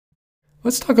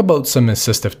Let's talk about some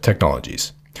assistive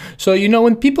technologies. So,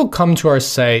 when people come to our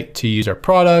site to use our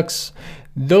products,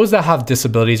 those that have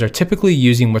disabilities are typically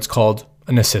using what's called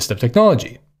an assistive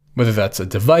technology, whether that's a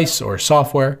device or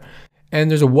software.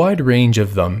 And there's a wide range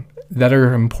of them that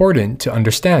are important to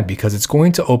understand because it's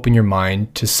going to open your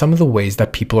mind to some of the ways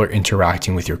that people are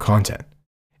interacting with your content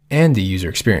and the user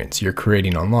experience you're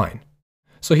creating online.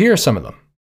 So here are some of them.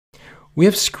 We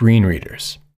have screen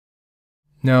readers.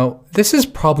 Now, this is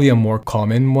probably a more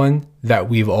common one that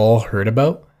we've all heard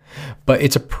about, but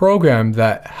it's a program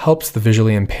that helps the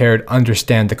visually impaired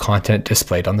understand the content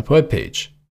displayed on the web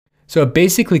page. So it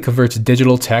basically converts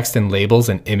digital text and labels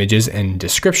and images and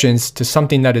descriptions to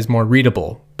something that is more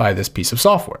readable by this piece of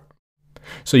software.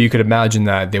 So you could imagine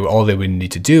that all they would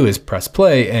need to do is press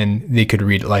play and they could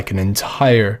read like an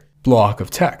entire block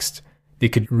of text. They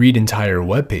could read entire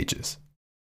web pages.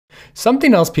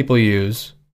 Something else people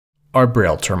use are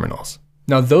Braille terminals.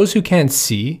 Now, those who can't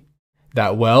see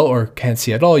that well or can't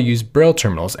see at all use Braille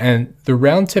terminals, and the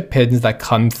round tip pins that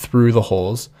come through the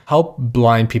holes help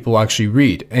blind people actually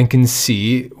read and can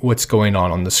see what's going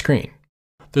on the screen.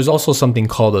 There's also something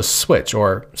called a switch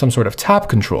or some sort of tap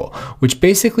control, which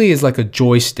basically is like a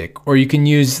joystick, or you can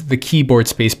use the keyboard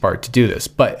spacebar to do this.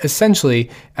 But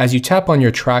essentially, as you tap on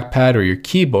your trackpad or your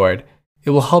keyboard,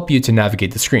 it will help you to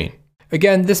navigate the screen.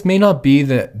 Again, this may not be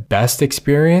the best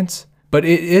experience, but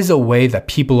it is a way that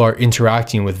people are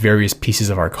interacting with various pieces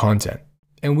of our content,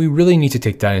 and we really need to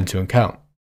take that into account.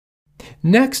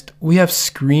 Next, we have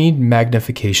screen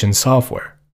magnification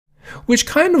software, which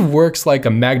kind of works like a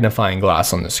magnifying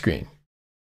glass on the screen,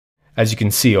 as you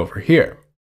can see over here.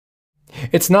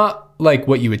 It's not like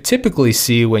what you would typically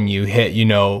see when you hit,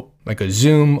 like a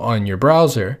zoom on your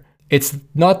browser. It's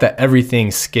not that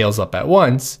everything scales up at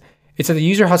once. It's that the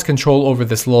user has control over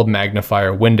this little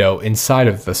magnifier window inside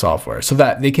of the software so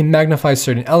that they can magnify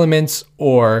certain elements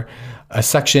or a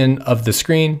section of the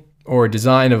screen or a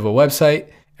design of a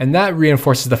website. And that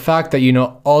reinforces the fact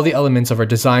that, all the elements of our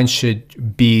design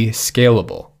should be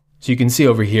scalable. So you can see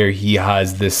over here, he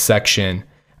has this section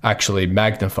actually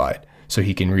magnified so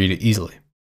he can read it easily.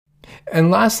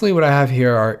 And lastly, what I have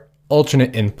here are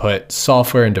alternate input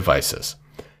software and devices.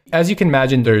 As you can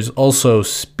imagine, there's also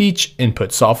speech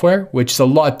input software, which is a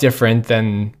lot different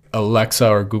than Alexa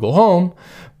or Google Home,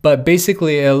 but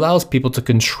basically it allows people to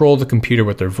control the computer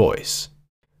with their voice.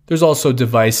 There's also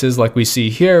devices like we see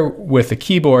here with a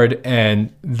keyboard,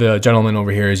 and the gentleman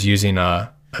over here is using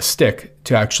a stick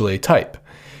to actually type.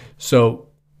 So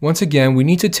once again, we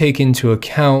need to take into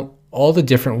account all the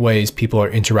different ways people are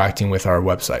interacting with our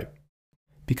website,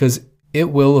 because it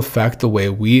will affect the way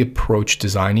we approach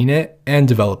designing it and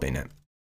developing it.